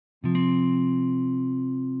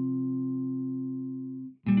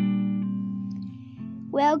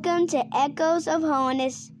Welcome to Echoes of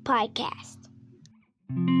Holiness podcast.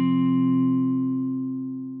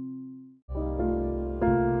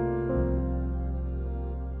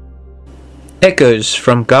 Echoes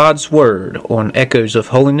from God's Word on Echoes of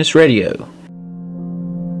Holiness Radio.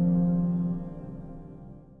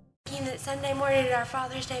 That Sunday morning at our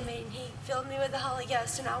Father's Day meeting, He filled me with the Holy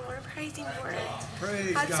Ghost, and I want to praise Him for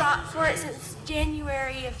it. I've sought for it since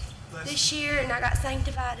January of this year, and I got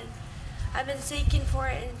sanctified, and I've been seeking for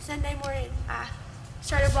it. And Sunday morning, I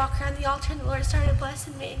started walking around the altar, and the Lord started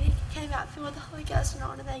blessing me, and He came out filled with the Holy Ghost, and I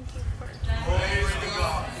want to thank Him for it. Praise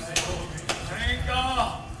God. Thank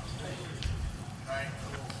God.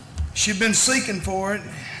 She'd been seeking for it.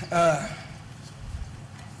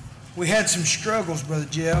 We had some struggles, Brother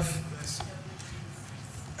Jeff.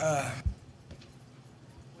 We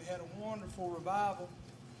had a wonderful revival,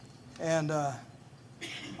 and a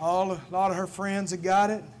lot of her friends had got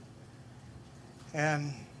it,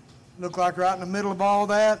 and looked like right in the middle of all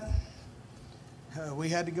that, we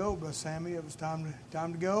had to go, Brother Sammy. It was time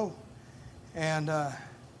to go, and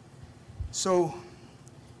so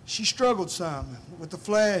she struggled some with the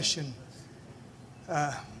flesh. And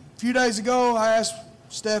a few days ago, I asked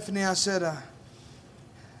Stephanie, I said,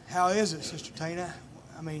 how is it, Sister Tina?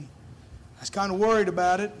 I mean, I was kind of worried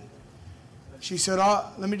about it. She said,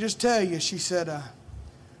 let me just tell you, she said,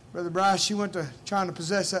 Brother Bryce, she went to trying to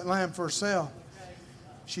possess that lamb for herself.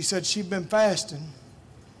 She said she'd been fasting,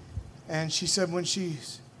 and she said when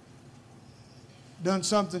she's done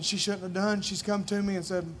something she shouldn't have done, she's come to me and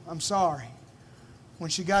said, I'm sorry. When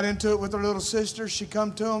she got into it with her little sister, she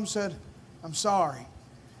come to him and said, I'm sorry.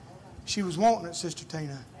 She was wanting it, Sister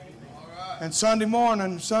Tina. And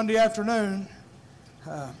Sunday afternoon,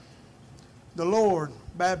 the Lord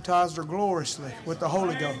baptized her gloriously with the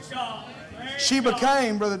Holy Ghost. She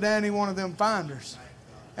became, Brother Danny, one of them finders.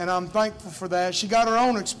 And I'm thankful for that. She got her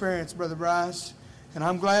own experience, Brother Bryce, and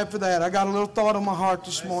I'm glad for that. I got a little thought on my heart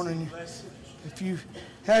this morning. If you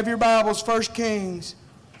have your Bibles, 1 Kings,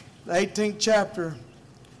 the 18th chapter,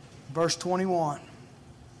 verse 21.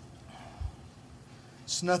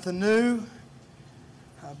 It's nothing new.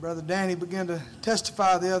 Brother Danny began to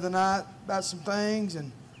testify the other night about some things, and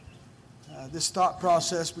this thought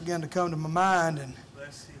process began to come to my mind, and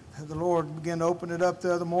the Lord began to open it up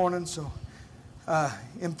the other morning. So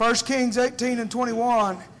in 1 Kings 18 and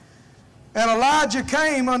 21, and Elijah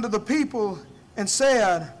came unto the people and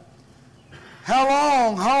said, How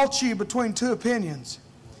long halt ye between two opinions?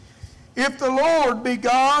 If the Lord be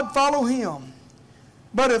God, follow him.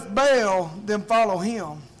 But if Baal, then follow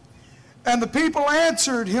him. And the people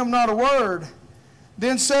answered him not a word.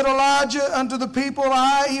 Then said Elijah unto the people,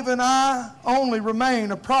 even I only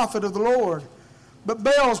remain a prophet of the Lord. But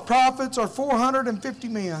Baal's prophets are 450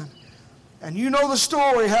 men. And you know the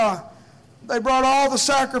story, how they brought all the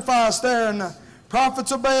sacrifice there, and the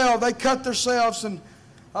prophets of Baal, they cut themselves, and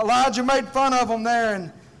Elijah made fun of them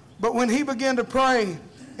there. But when he began to pray,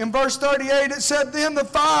 in verse 38 it said, Then the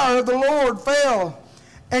fire of the Lord fell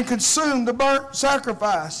and consumed the burnt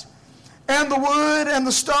sacrifice, and the wood, and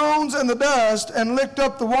the stones, and the dust, and licked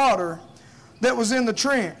up the water that was in the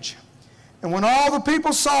trench. And when all the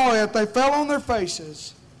people saw it, they fell on their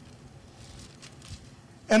faces.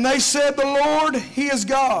 And they said, The Lord, He is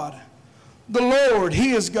God. The Lord,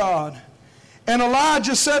 He is God. And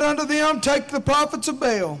Elijah said unto them, Take the prophets of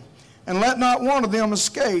Baal, and let not one of them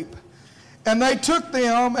escape. And they took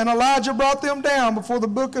them, and Elijah brought them down before the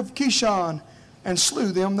brook of Kishon, and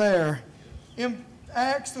slew them there. In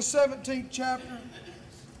Acts, the 17th chapter,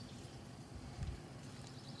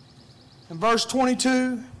 in verse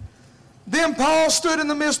 22, Then Paul stood in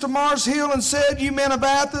the midst of Mars Hill and said, You men of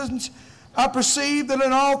Athens, I perceive that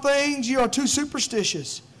in all things you are too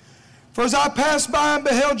superstitious. For as I passed by and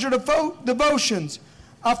beheld your devotions,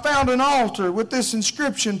 I found an altar with this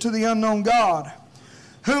inscription to the unknown God,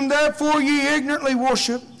 whom therefore ye ignorantly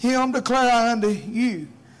worship, him declare I unto you.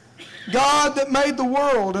 God that made the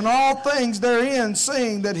world and all things therein,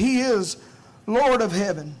 seeing that He is Lord of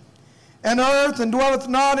heaven and earth, and dwelleth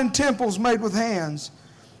not in temples made with hands,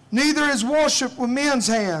 neither is worship with men's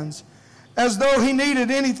hands, as though He needed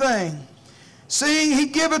anything, seeing He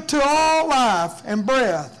giveth to all life and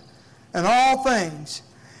breath and all things.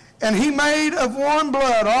 And He made of one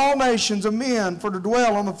blood all nations of men for to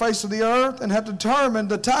dwell on the face of the earth, and hath determined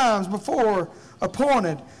the times before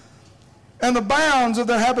appointed, and the bounds of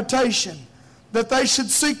their habitation, that they should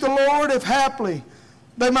seek the Lord, if haply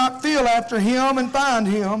they might feel after Him and find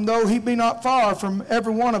Him, though He be not far from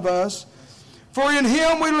every one of us. For in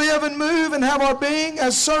Him we live and move and have our being,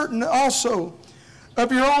 as certain also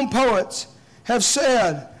of your own poets have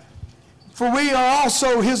said, for we are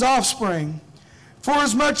also His offspring. For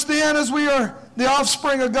as much then as we are the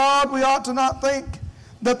offspring of God, we ought to not think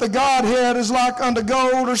that the Godhead is like unto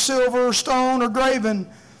gold or silver or stone or graven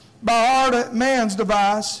by art man's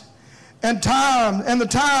device, and the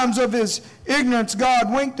times of his ignorance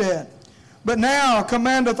God winked at, but now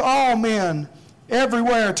commandeth all men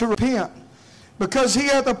everywhere to repent, because he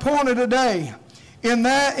hath appointed a day in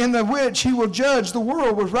the which he will judge the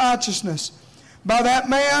world with righteousness by that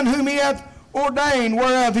man whom he hath ordained,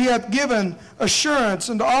 whereof he hath given assurance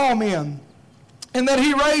unto all men, and that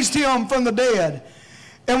he raised him from the dead.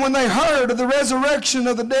 And when they heard of the resurrection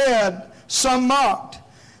of the dead, some mocked,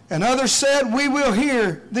 and others said, We will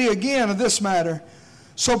hear thee again of this matter.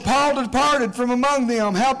 So Paul departed from among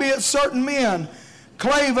them, howbeit certain men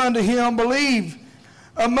clave unto him, believe.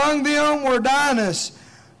 Among them were Dionysius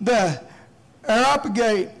the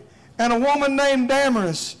Areopagite, and a woman named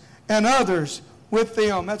Damaris, and others with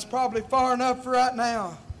them. That's probably far enough for right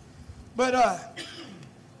now. But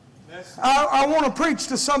I want to preach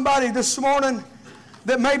to somebody this morning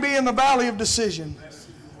that may be in the valley of decision,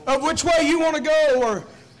 of which way you want to go, or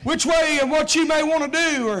which way and what you may want to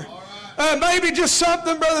do, or maybe just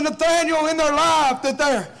something, Brother Nathaniel, in their life that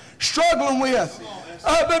they're struggling with.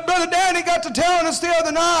 But Brother Danny got to telling us the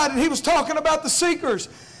other night, and he was talking about the seekers.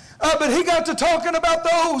 But he got to talking about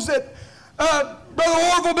those that Brother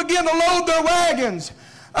Orville began to load their wagons,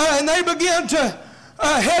 and they began to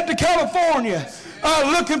head to California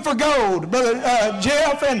looking for gold, Brother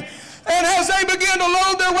Jeff. And as they began to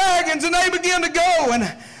load their wagons and they began to go, and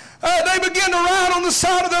they began to ride on the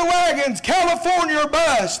side of their wagons, California or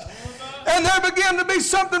bust. And there began to be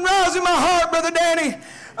something rise in my heart, Brother Danny,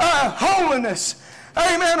 holiness,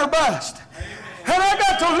 amen, or bust. And I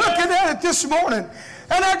got to looking at it this morning,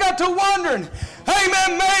 and I got to wondering,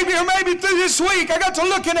 amen, maybe through this week, I got to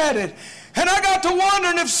looking at it, and I got to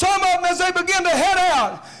wondering if some of them, as they begin to head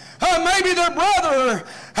out, maybe their brother, or,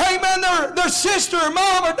 amen, their sister, or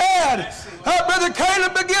mom, or dad, Brother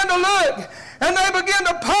Caleb began to look, and they began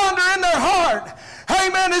to ponder in their heart,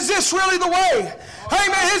 amen, is this really the way?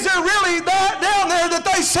 Amen, is there really that down there that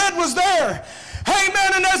they said was there? Amen,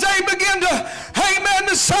 and as they begin to, amen,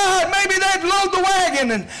 decide, maybe they'd load the wagon,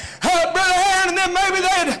 and Brother Aaron, and then maybe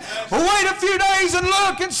they'd wait a few days and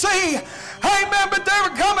look and see, amen, but there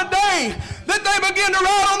would come a day that they begin to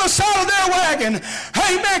ride on the side of their wagon,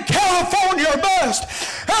 amen, California or bust.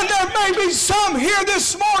 And there may be some here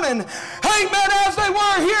this morning, amen, as they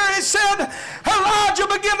were here, it said, Elijah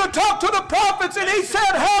began to talk to the prophets, and he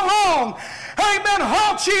said, how long? Amen,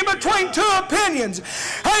 halt ye between two opinions.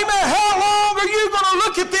 Amen, how long are you going to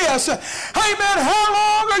look at this? Amen, how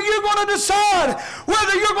long are you going to decide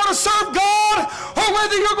whether you're going to serve God or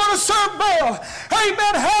whether you're going to serve Baal?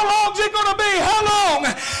 Amen, how long is it going to be? How long?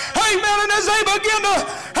 Amen, and as they begin to,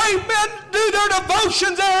 amen, do their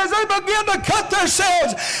devotions there, as they begin to cut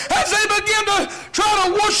themselves, as they begin to try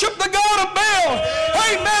to worship the God of Baal,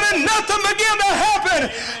 amen, and nothing began to happen.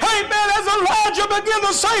 Amen, as Elijah began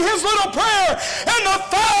to say his little prayer, and the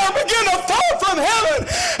fire began to fall from heaven.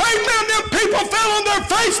 Amen. Them people fell on their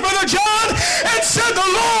face, Brother John, and said, the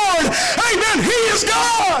Lord, amen, he is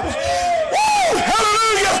God. Woo,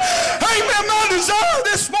 hallelujah. Amen. My desire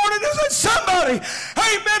this morning is that somebody,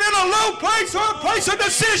 amen, in a low place or a place of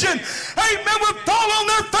decision, amen, would fall on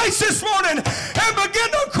their face this morning and begin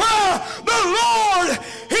to cry, the Lord,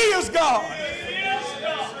 he is God.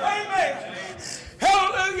 Amen.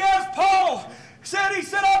 Hallelujah. As Paul said, he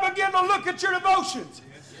said, I begin to look at your devotions.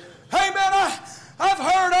 Amen. I've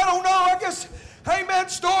heard, I don't know, I guess, amen,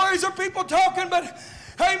 stories of people talking, but,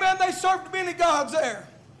 amen, they served many gods there.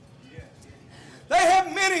 They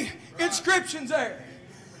have many inscriptions there.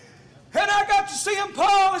 And I got to see him,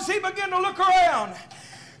 Paul, as he began to look around.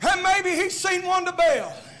 And maybe he's seen one to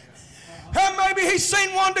Baal. And maybe he's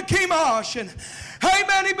seen one to Chemosh. And,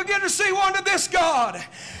 amen, he began to see one to this God.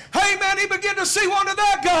 Amen, he began to see one to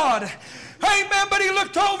that God. Amen, but he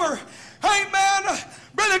looked over, amen,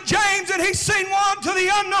 Brother James, and he's seen one to the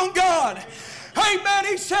unknown God. Amen,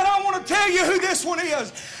 he said, I want to tell you who this one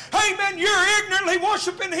is. Amen, you're ignorantly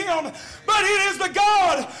worshiping him, but it is the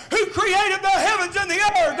God who created the heavens and the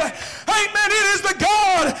earth. Amen, it is the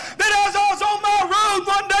God that as I was on my road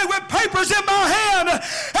one day with papers in my hand,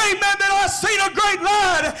 amen, that I seen a great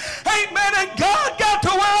light. Amen, and God got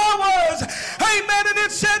to where I was. Amen, and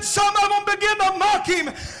it said some of them began to mock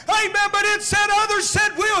him. Amen, but it said others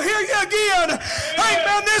said, we'll hear you again.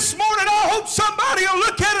 Amen, this morning I hope somebody will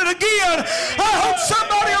look at it again. I hope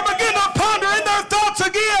somebody will begin to ponder in their thoughts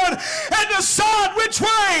again and decide which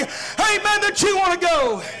way, amen, that you want to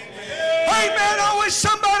go. Amen, I wish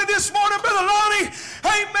somebody this morning, Brother Lonnie,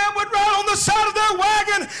 amen, would ride on the side of their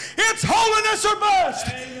wagon. It's holiness or bust.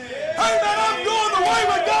 Amen, I'm going the my way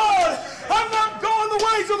with God. I'm not going the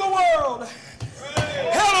ways of the world.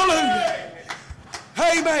 Hallelujah.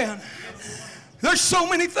 Amen. There's so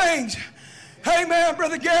many things, amen,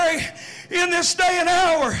 Brother Gary, in this day and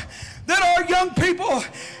hour that our young people,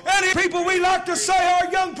 and people we like to say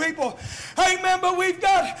our young people, amen, but we've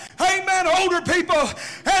got, amen, older people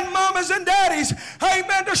and mamas and daddies,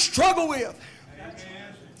 amen, to struggle with.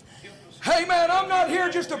 Amen. I'm not here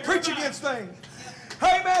just to preach against things.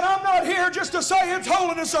 Amen. I'm not here just to say it's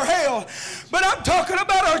holiness or hell, but I'm talking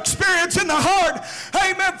about our experience in the heart.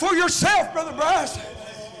 Amen. For yourself, Brother Bryce.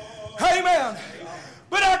 Amen.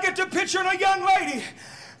 But I get to picturing a young lady.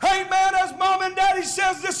 Amen. As Mom and Daddy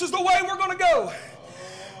says, this is the way we're going to go.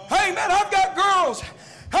 Amen. I've got girls.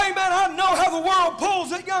 Amen. I know how the world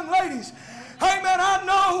pulls at young ladies. Amen. I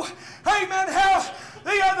know, amen, how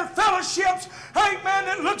the other fellowships, amen,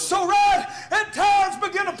 that look so right at times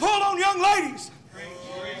begin to pull on young ladies.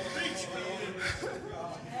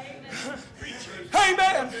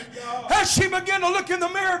 Amen. As she began to look in the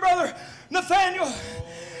mirror, Brother Nathaniel,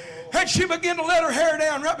 and she began to let her hair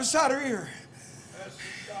down right beside her ear.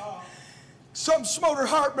 Something smote her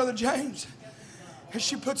heart, Brother James, and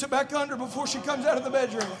she puts it back under before she comes out of the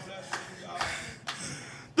bedroom.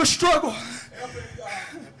 The struggle.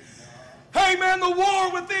 Amen. The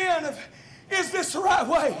war within of, is this the right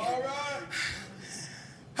way?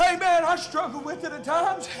 Amen. I struggle with it at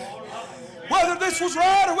times. Whether this was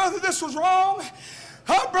right or whether this was wrong.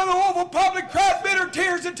 Our Brother Orville probably cried bitter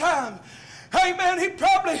tears at times. Amen. He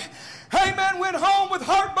probably, amen, went home with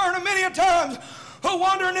heartburn many a times,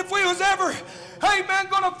 wondering if we was ever, amen,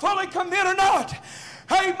 going to fully commit or not.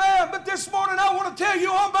 Amen. But this morning I want to tell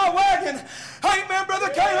you on my wagon, amen, Brother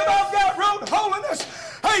Caleb, I've got road holiness,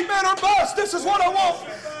 amen, or bust. This is what I want.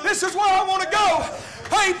 This is where I want to go.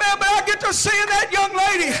 Amen. But I get to seeing that young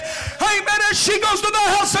lady, amen, as she goes to the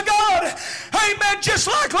house of God. Amen. Just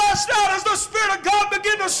like last night as the Spirit of God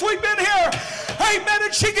began to sweep in here. Amen.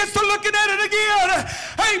 And she gets to looking at it again.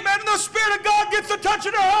 Amen. And the Spirit of God gets to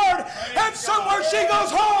touching her heart. And somewhere she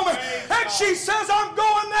goes home and she says, I'm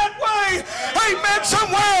going that way. Amen.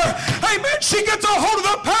 Somewhere. Amen. She gets a hold of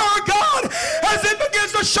the power of God as it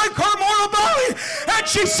begins to shake her mortal body. And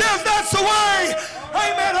she says, that's the way.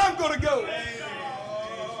 Amen. I'm going to go.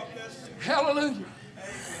 Hallelujah.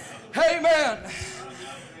 Amen.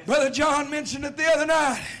 Brother John mentioned it the other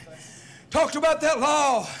night. Talked about that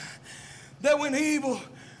law that when evil,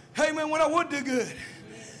 amen, when I would do good,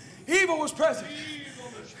 evil was present.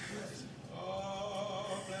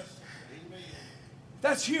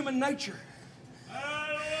 That's human nature.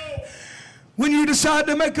 When you decide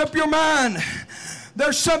to make up your mind,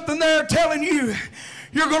 there's something there telling you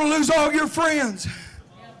you're going to lose all your friends.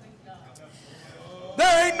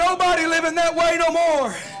 There ain't nobody living that way no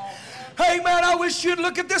more. Amen. I wish you'd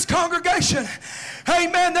look at this congregation.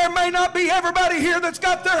 Amen. There may not be everybody here that's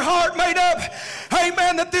got their heart made up.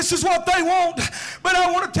 Amen. That this is what they want. But I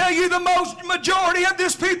want to tell you the majority of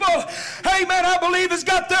this people, amen, I believe has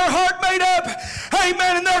got their heart made up.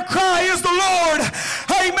 Amen. And their cry is the Lord.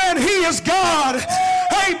 Amen. He is God.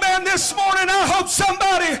 Amen. This morning I hope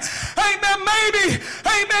somebody, amen, maybe,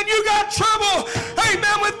 amen, you got trouble,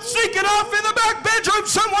 amen, with sneaking off in the back bedroom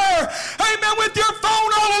somewhere. Amen. With your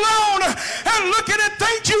phone all alone and looking at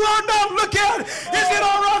things you are not looking at. Is it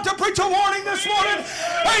all right to preach a warning this morning?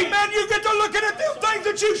 Amen. You get to looking at them things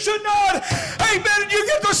that you should not. Amen. And you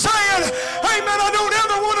get to saying, amen, I don't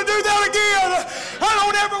ever want to do that again. I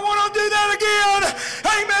don't ever want to do that again.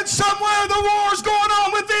 Amen. Somewhere the war's going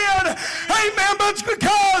on within. Amen. But it's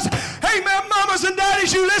because, amen, mamas and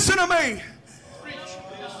daddies, you listen to me.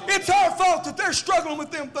 It's our fault that they're struggling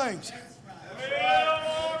with them things.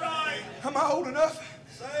 Am I old enough?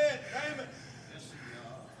 Say it. Damn it.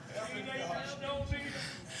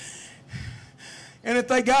 And if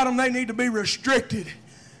they got them, they need to be restricted.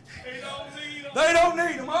 They don't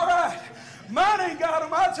need them, all right. Mine ain't got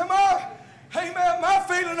them. That's my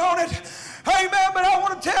feeling on it. Amen. But I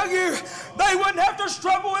want to tell you, they wouldn't have to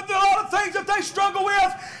struggle with a lot of things that they struggle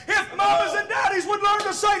with if mamas and daddies would learn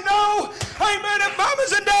to say no. Amen. If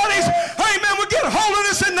mamas and daddies, amen, would get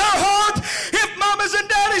holiness in their heart. If mamas and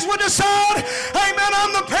daddies would decide, amen,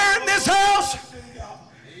 I'm the parent in this house.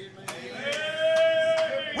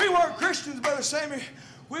 We weren't Christians, Brother Sammy.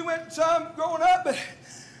 We went some growing up, but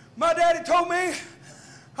my daddy told me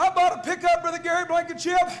I bought a pickup, Brother Gary, blanket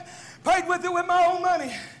chip, paid with it with my own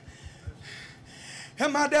money.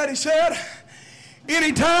 And my daddy said,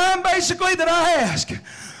 any time basically that I ask,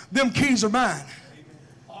 them keys are mine.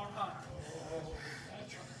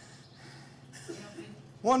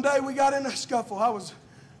 One day we got in a scuffle. I was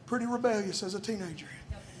pretty rebellious as a teenager.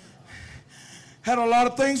 Had a lot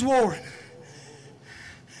of things warring.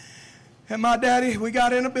 And my daddy, we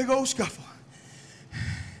got in a big old scuffle.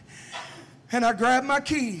 And I grabbed my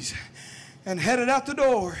keys and headed out the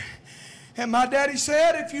door. And my daddy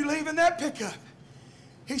said, if you leave in that pickup,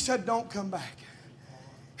 he said, don't come back.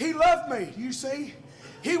 He loved me, you see.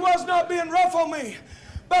 He was not being rough on me,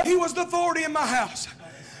 but he was the authority in my house.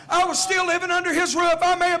 I was still living under his roof.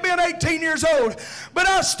 I may have been 18 years old, but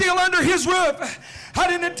I was still under his roof. I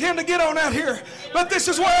didn't intend to get on out here, but this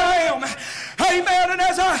is where I am. Amen. And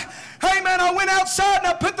as I went outside and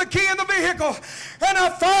I put the key in the vehicle and I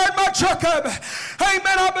fired my truck up.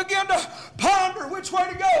 Amen. I began to ponder which way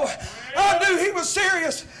to go. I knew he was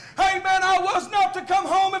serious. Amen. I was not to come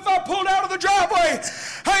home if I pulled out of the driveway.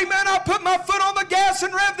 Amen. I put my foot on the gas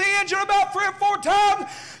and revved the engine about 3 or 4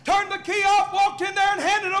 times. Turned the key off, walked in there and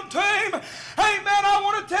handed them to him. Amen. I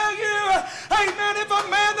want to tell you, amen, if a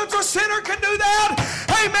man that's a sinner can do that,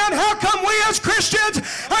 amen, how come we as Christians,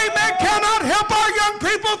 amen, cannot help our young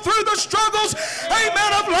people through the struggles,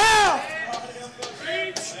 amen, of life?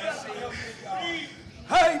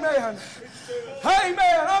 Amen.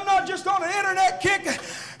 Amen. I'm not just on an internet kick.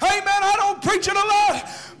 Amen. I don't preach it a lot.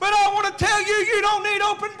 But I want to tell you, you don't need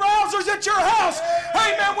open browsers at your house.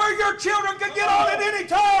 Amen. Where your children can get on at any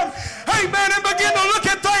time. Amen. And begin to look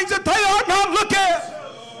at things that they ought not look at.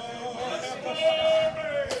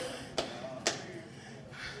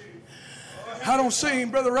 I don't see him,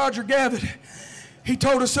 Brother Roger Gavitt. He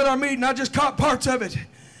told us at our meeting, I just caught parts of it.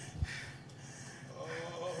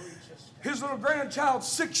 His little grandchild's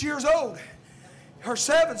 6 years old. Or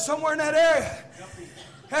 7, somewhere in that area.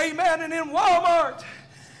 Amen. And in Walmart,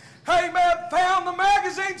 amen, found the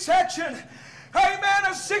magazine section. Amen.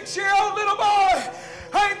 A 6-year-old little boy,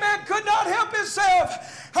 amen, could not help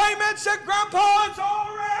himself. Amen. Said, Grandpa, it's all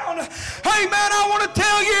around. Amen. I want to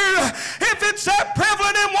tell you, if it's that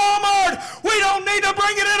prevalent in Walmart, we don't need to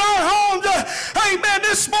bring it in our homes. Amen.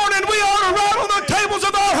 This morning we ought to write on the tables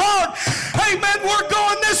of our heart. Amen. We're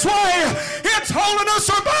going this way. It's holiness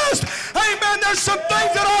or bust. Amen. There's some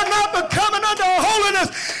things that are not becoming unto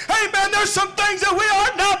holiness. Amen. There's some things that we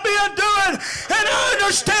ought not be doing. And I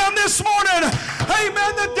understand this morning,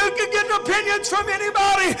 amen, that you can get opinions from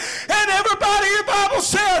anybody and everybody. Your Bible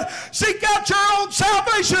said, seek out your own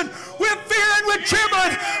salvation with fear and with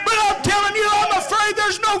trembling. But I'm telling you, I'm afraid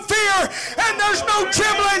there's no fear and there's no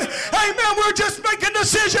trembling. Amen. We're just making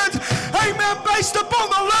decisions, amen, based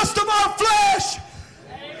upon the lust of our flesh.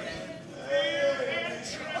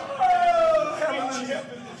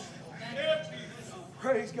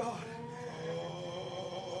 Praise God.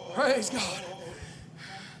 Praise God.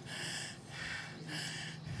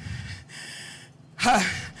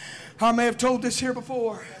 I may have told this here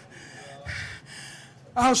before.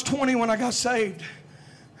 I was 20 when I got saved.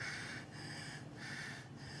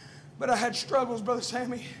 But I had struggles, Brother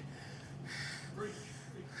Sammy.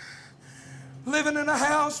 Living in a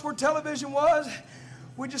house where television was,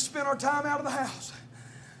 we just spent our time out of the house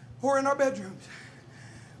or in our bedrooms.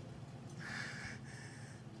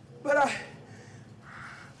 But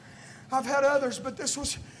I've had others, but this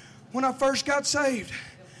was when I first got saved.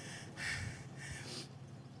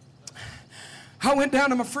 I went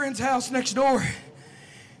down to my friend's house next door,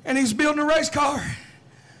 and he was building a race car.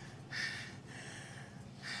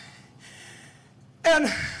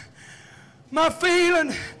 And my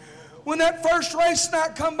feeling when that first race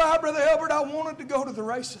night come by, Brother Albert, I wanted to go to the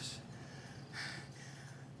races.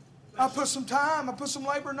 I put some time, I put some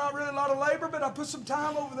labor, not really a lot of labor, but I put some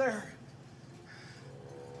time over there.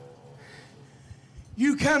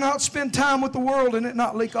 You cannot spend time with the world and it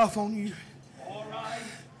not leak off on you. All right.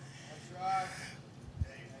 That's right.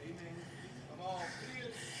 Amen. Come on.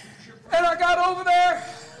 And I got over there,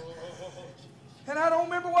 and I don't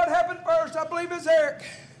remember what happened first. I believe it's Eric.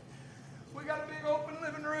 We got a big open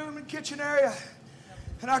living room and kitchen area.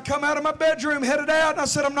 And I come out of my bedroom, headed out, and I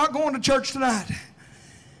said, I'm not going to church tonight.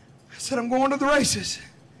 I said, I'm going to the races.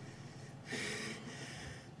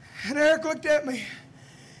 And Eric looked at me,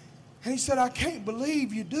 and he said, I can't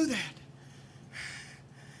believe you do that.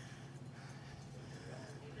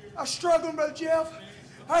 I was struggling, Brother Jeff.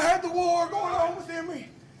 I had the war going on within me.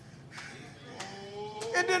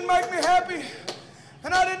 It didn't make me happy.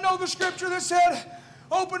 And I didn't know the scripture that said,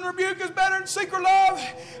 open rebuke is better than secret love.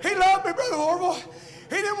 He loved me, Brother Orville.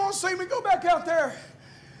 He didn't want to see me go back out there.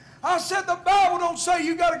 I said, the Bible don't say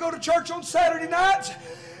you got to go to church on Saturday nights.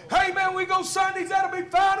 Hey, man, we go Sundays, that'll be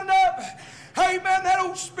fine enough. Hey, man, that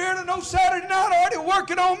old spirit of no Saturday night already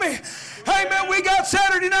working on me. Hey, man, we got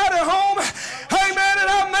Saturday night at home. Hey, man, and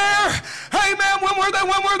I'm there. Hey, man, when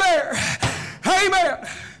we're there. Hey, man.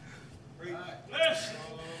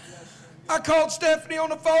 I called Stephanie on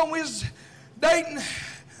the phone. We was dating.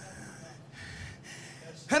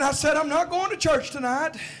 And I said, I'm not going to church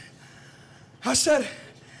tonight. I said,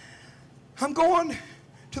 I'm going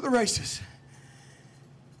to the races.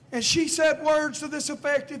 And she said words to this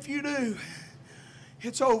effect, if you do,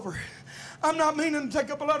 it's over. I'm not meaning to take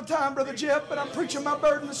up a lot of time, Brother Jeff, but I'm preaching my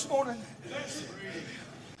burden this morning.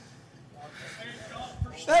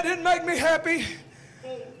 That didn't make me happy.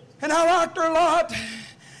 And I liked her a lot.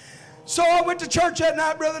 So I went to church that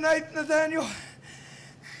night, Brother Nathaniel.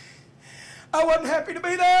 I wasn't happy to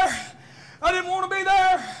be there. I didn't want to be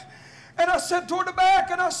there. And I sat toward the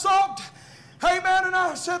back and I sulked. Amen. And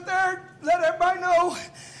I sat there, let everybody know,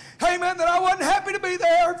 amen, that I wasn't happy to be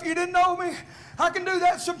there. If you didn't know me, I can do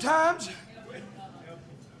that sometimes.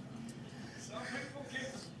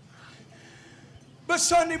 But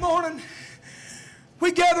Sunday morning,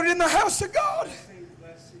 we gathered in the house of God.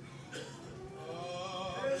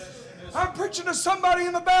 I'm preaching to somebody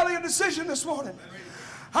in the valley of decision this morning.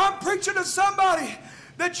 I'm preaching to somebody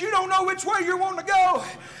that you don't know which way you're wanting to go.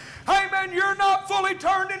 Amen. You're not fully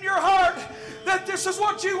turned in your heart that this is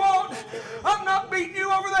what you want. I'm not beating you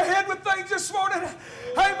over the head with things this morning.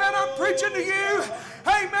 Amen. I'm preaching to you.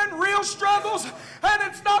 Amen. Real struggles. And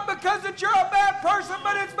it's not because that you're a bad person,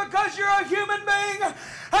 but it's because you're a human being.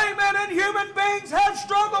 Amen. And human beings have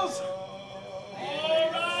struggles.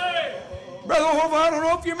 All right. Brother Orville, I don't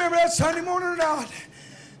know if you remember that Sunday morning or not.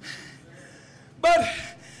 But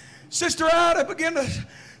Sister Ida began to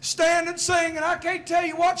stand and sing, and I can't tell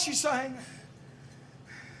you what she sang.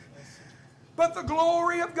 But the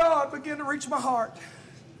glory of God began to reach my heart.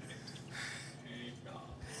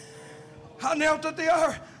 I knelt at the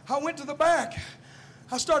altar. I went to the back.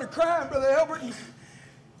 I started crying, Brother Albert. And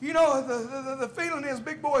you know, the feeling is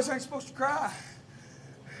big boys ain't supposed to cry.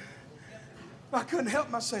 I couldn't help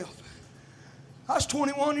myself. I was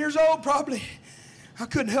 21 years old probably. I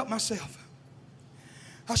couldn't help myself.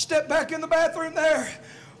 I stepped back in the bathroom there,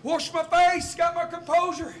 washed my face, got my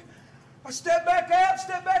composure. I stepped back out,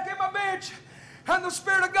 stepped back in my bench, and the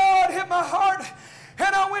Spirit of God hit my heart.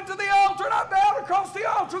 And I went to the altar, and I bowed across the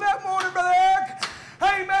altar that morning, Brother Eric.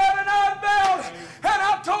 Amen. And I bowed, and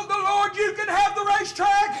I told the Lord, you can have the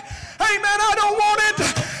racetrack. Amen. I don't want it.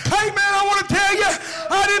 Amen. I want to tell you,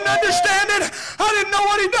 I didn't understand it. I didn't know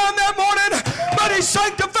what He done that morning, but He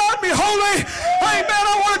sanctified me holy. Amen.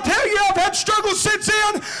 I want to tell you, I've had struggles since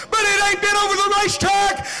then, but it ain't been over the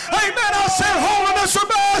racetrack. Amen. I said holiness or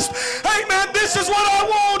best. Amen. This is what I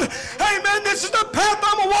want. Amen. This is the path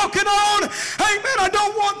I'm walking on. Amen. I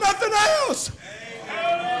don't want nothing else.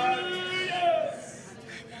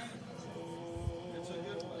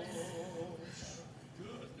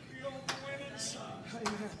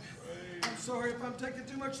 Sorry if I'm taking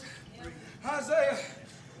too much. Isaiah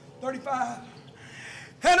 35.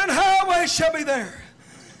 And an highway shall be there,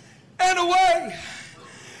 and a way,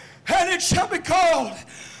 and it shall be called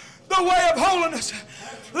the way of holiness.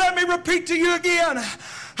 Let me repeat to you again.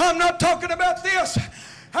 I'm not talking about this,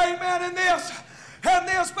 amen, and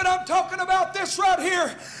this, but I'm talking about this right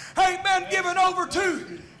here. Amen, given over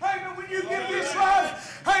to. Amen, when you give this right,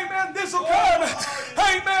 amen, this will come.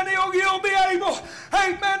 Amen, you'll be able,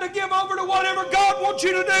 amen, to give over to whatever God wants you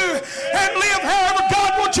to do and live however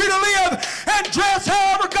God wants you to live and dress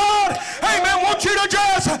however God, amen, wants you to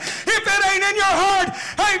dress. If it ain't in your heart,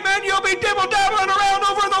 amen, you'll be dibble-dabbling around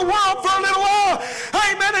over in the world for a little while,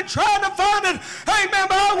 amen, and trying to find it. Amen,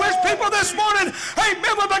 but I wish people this morning,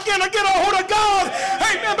 amen, will begin to get a hold of God.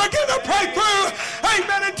 Amen, begin to pray through.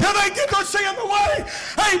 Amen, until they get to seeing the way.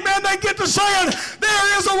 Amen, they get to saying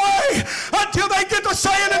there is a way until they get to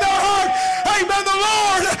saying in their heart, amen, the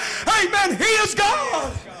Lord, amen, He is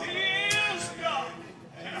God. He is God.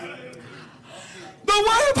 The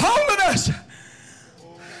way of holiness.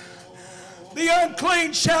 The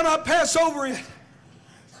unclean shall not pass over it,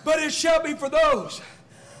 but it shall be for those,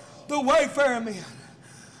 the wayfaring men.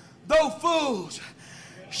 Though fools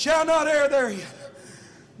shall not err therein.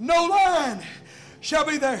 No lion shall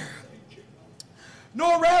be there,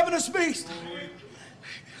 nor ravenous beast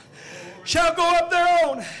shall go up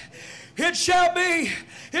thereon. It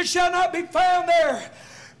shall not be found there,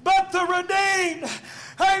 but the redeemed.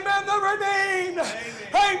 Amen, the redeemed.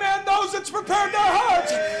 Amen, those that's prepared their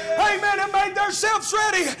hearts. Amen, and made themselves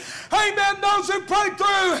ready. Amen, those who prayed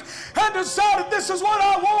through and decided this is what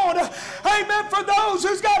I want. Amen, for those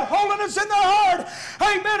who's got holiness in their heart.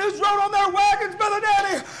 Amen, who's rode on their wagons, Brother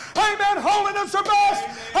Daddy. Amen, holiness or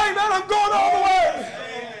best. Amen, I'm going all the way.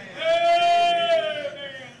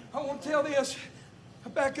 I want to tell this.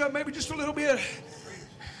 I'll back up maybe just a little bit.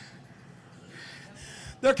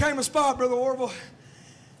 There came a spot, Brother Orville,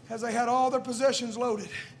 as they had all their possessions loaded,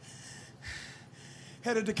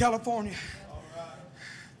 headed to California.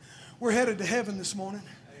 We're headed to heaven this morning.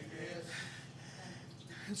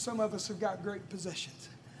 And some of us have got great possessions.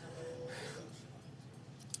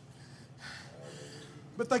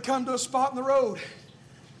 But they come to a spot in the road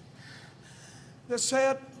that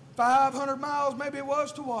said 500 miles, maybe it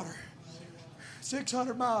was, to water.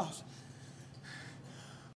 600 miles.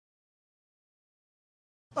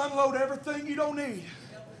 Unload everything you don't need.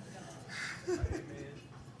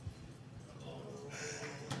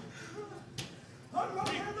 Unload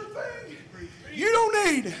everything you don't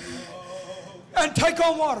need and take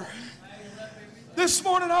on water. This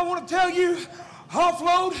morning I want to tell you,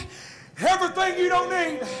 offload everything you don't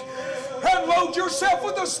need and load yourself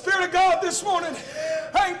with the Spirit of God this morning.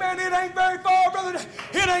 Amen. It ain't very far, brother.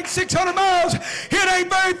 It ain't 600 miles. It ain't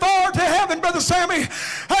very far to heaven, Brother Sammy.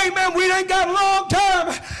 Amen. We ain't got a long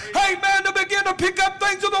time. Amen. To begin to pick up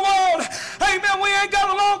things of the world. Amen. We ain't got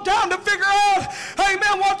a long time to figure out.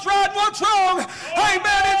 Amen. What's right and what's wrong.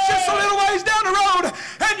 Amen. It's just a little ways down the road.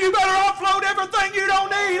 And you better offload everything you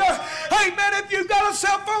don't need. Amen. If you've got a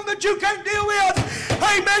cell phone that you can't deal with.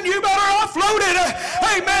 Amen. You better offload it.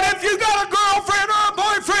 Amen. If you've got a girlfriend or a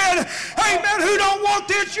boyfriend. Amen. Who don't want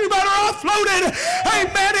this, you better offload it.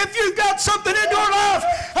 Amen. If you've got something in your life,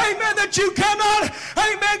 amen, that you cannot,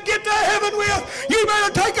 amen, get to heaven with, you better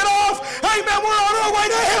take it off. Amen. We're on our way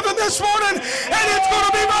to heaven this morning, and it's going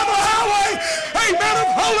to be by the highway, amen, of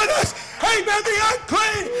holiness. Amen. The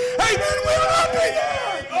unclean, amen, will not be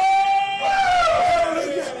there.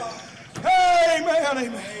 Hallelujah. Amen.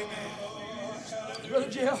 Amen. Brother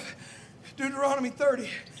Jeff, Deuteronomy 30,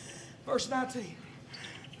 verse 19.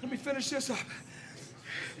 Let me finish this up.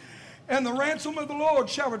 And the ransom of the Lord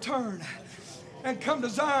shall return and come to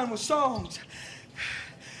Zion with songs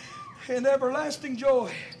and everlasting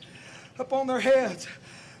joy upon their heads.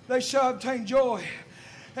 They shall obtain joy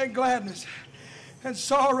and gladness, and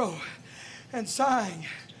sorrow and sighing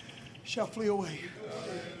shall flee away.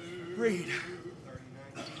 Read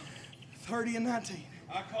 30 and 19.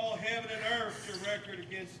 I call heaven and earth to record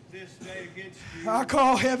against this day against you. I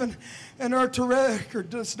call heaven and earth to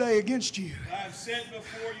record this day against you. I have set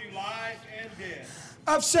before you life and death.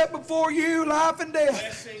 I've set before you life and death.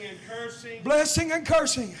 Blessing and cursing. Blessing and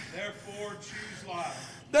cursing. Therefore choose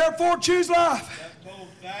life. Therefore choose life. That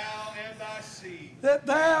both thou and thy seed. That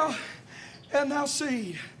thou and thy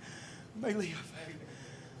seed may live.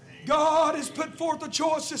 God has put forth a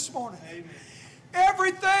choice this morning. Amen.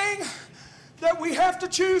 Everything that we have to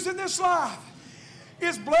choose in this life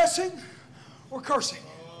is blessing or cursing.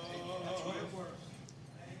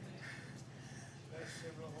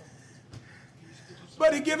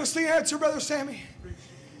 But He gave us the answer, Brother Sammy.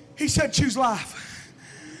 He said, choose life.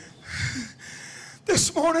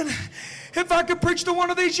 This morning, if I could preach to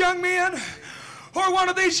one of these young men or one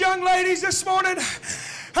of these young ladies this morning,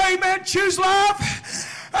 amen, choose life.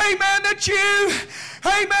 Amen, that you,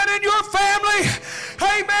 amen, and your family,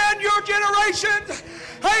 amen, your generations,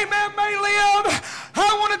 amen, may live.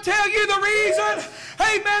 I want to tell you the reason,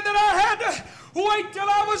 amen, that I had to wait till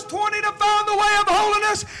I was 20 to find the way of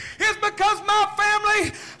holiness is because my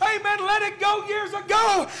family, amen, let it go years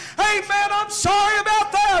ago. Amen, I'm sorry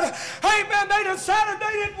about that. Amen, they decided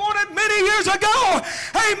they didn't want it many years ago.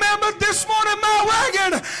 Amen, but this morning my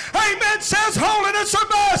wagon, amen, says holiness or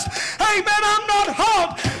bust. Amen, I'm not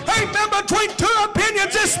hot. Amen, between two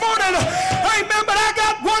opinions this morning. Amen, but I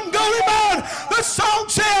got one goal in mind. The song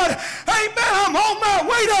said, amen, I'm on my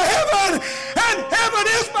way to heaven, and heaven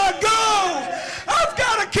is my goal. I've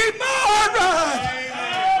got to keep my heart right,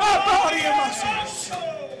 my body and my soul.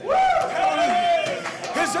 Woo!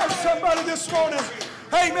 Hallelujah. Is there somebody this morning,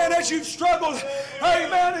 amen, as you've struggled,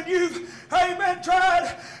 amen, and you've, amen,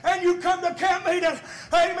 tried, and you come to camp meeting,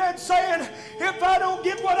 amen, saying, if I don't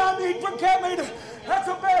get what I need from camp meeting, that's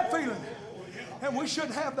a bad feeling. And we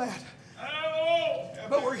shouldn't have that.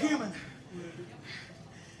 But we're human.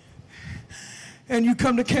 And you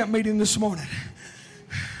come to camp meeting this morning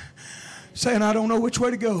saying, I don't know which way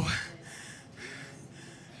to go.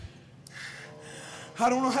 I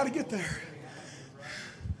don't know how to get there.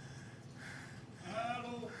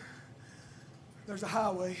 There's a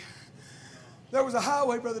highway. There was a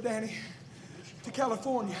highway, Brother Danny, to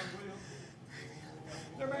California.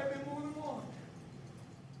 There may have been more than one.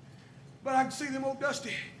 But I can see them old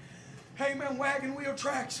dusty, amen, wagon wheel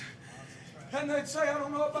tracks. And they'd say, I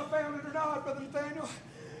don't know if I found it or not, Brother Nathaniel.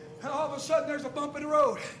 And all of a sudden there's a bump in the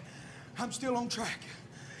road. I'm still on track.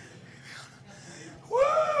 Woo!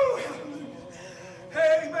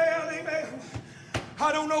 Amen, amen.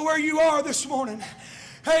 I don't know where you are this morning.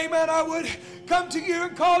 Amen, I would come to you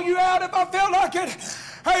and call you out if I felt like it.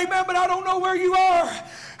 Amen, but I don't know where you are.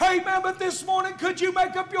 Amen. But this morning, could you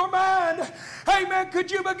make up your mind? Amen.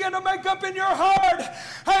 Could you begin to make up in your heart?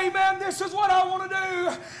 Amen. This is what I want to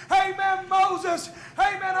do. Amen. Moses.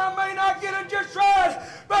 Amen. I may not get it just right,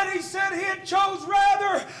 but he said he had chose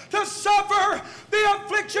rather to suffer the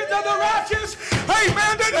afflictions of the righteous.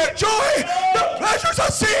 Amen. Than enjoy the pleasures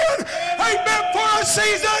of sin. Amen. For a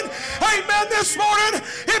season. Amen. This morning,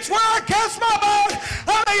 it's where I cast my mind.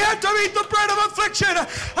 I may have to eat the bread of affliction.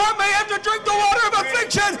 I may have to drink the water of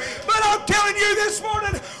affliction. But I'm telling you this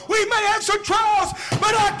morning, we may have some trials,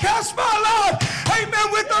 but I cast my lot.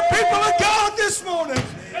 Amen. With the people of God this morning.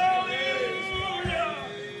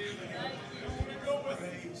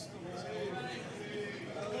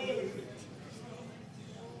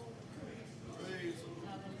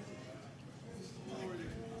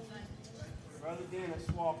 Brother Dennis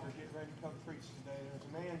Walker getting ready to come preach today. There's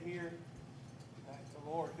a man here that the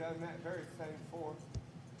Lord done that very thing for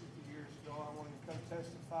 50 years ago. I wanted to come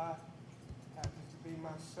testify. Happens to be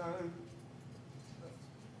my son. But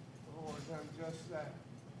the Lord done just that.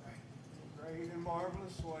 In a great and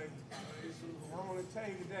marvelous way. And I want to tell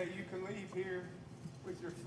you today, you can leave here with your